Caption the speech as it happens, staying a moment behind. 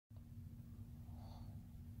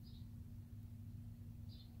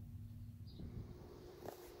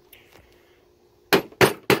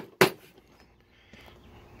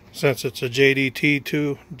Since it's a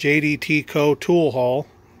JDTCo tool haul,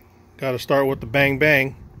 got to start with the bang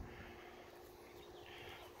bang.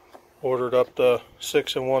 Ordered up the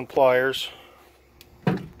 6-in-1 pliers,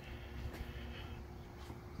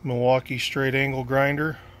 Milwaukee straight angle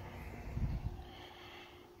grinder,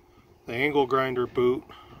 the angle grinder boot.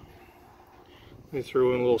 They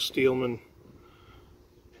threw in a little Steelman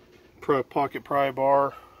pocket pry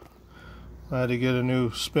bar. I had to get a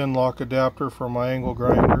new spin lock adapter for my angle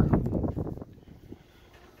grinder.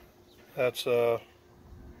 That's a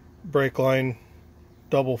brake line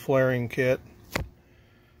double flaring kit.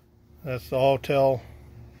 That's the Autel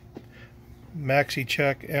Maxi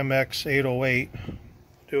Check MX808.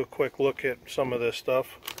 Do a quick look at some of this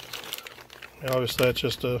stuff. And obviously that's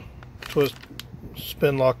just a twist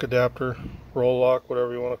spin lock adapter, roll lock,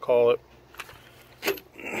 whatever you want to call it.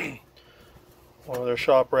 One of their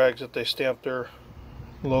shop rags that they stamped their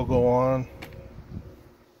logo on.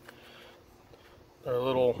 Their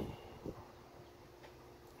little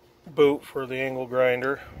boot for the angle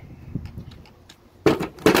grinder.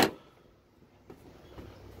 I'll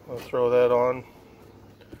throw that on.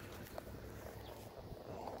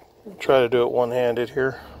 Try to do it one-handed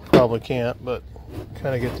here. Probably can't, but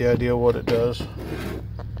kind of get the idea of what it does.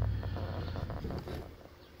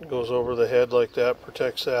 It goes over the head like that,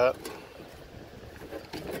 protects that.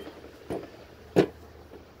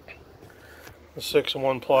 The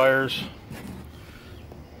 6-in-1 pliers.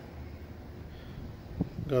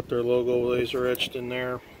 Got their logo laser etched in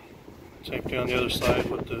there. Same thing on the other side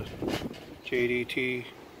with the JDTCo.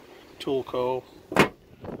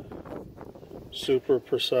 Super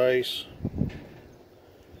precise.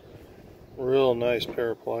 Real nice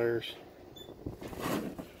pair of pliers.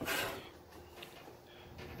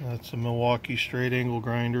 That's a Milwaukee straight angle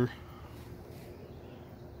grinder.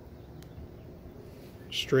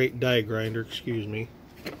 Straight die grinder, excuse me.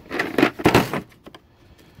 And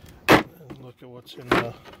look at what's in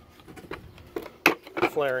the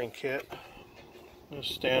flaring kit. There's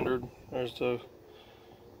standard. There's the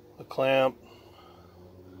clamp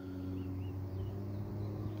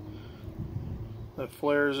that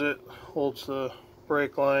flares it, holds the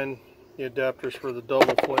brake line, the adapters for the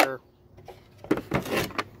double flare.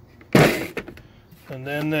 And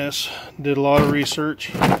then this, did a lot of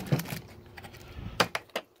research.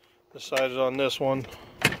 Decided on this one.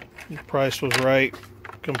 The price was right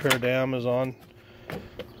compared to Amazon.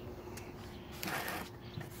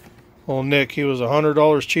 Well, Nick, he was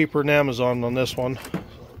 $100 cheaper than Amazon on this one.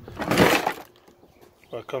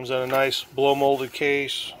 It comes in a nice blow molded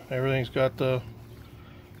case. Everything's got the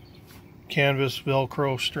canvas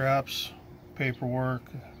Velcro straps, paperwork,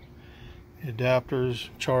 adapters,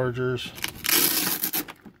 chargers.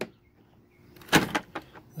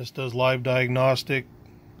 This does live diagnostic.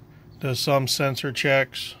 Does some sensor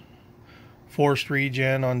checks, forced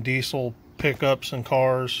regen on diesel pickups and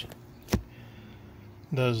cars.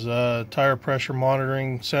 Does tire pressure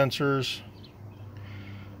monitoring sensors.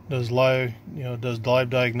 Does live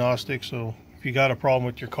diagnostics. So if you got a problem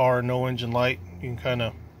with your car and no engine light, you can kind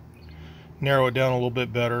of narrow it down a little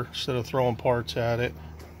bit better instead of throwing parts at it.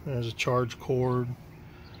 There's a charge cord,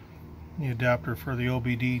 the adapter for the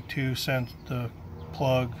OBD2 the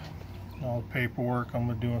plug. All the paperwork.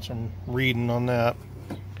 I'm doing some reading on that,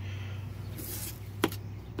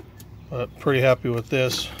 but pretty happy with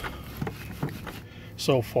this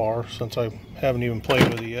so far, since I haven't even played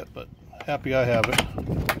with it yet, but happy I have it.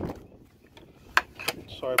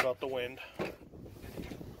 Sorry about the wind.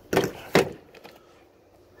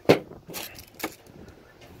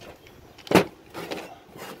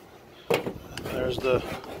 There's the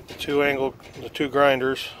two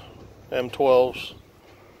grinders, M12s.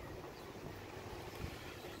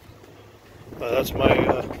 That's my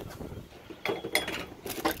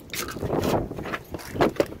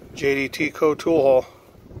JDTCo tool haul.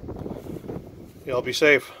 Y'all be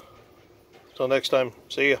safe. Till next time,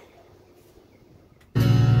 see ya.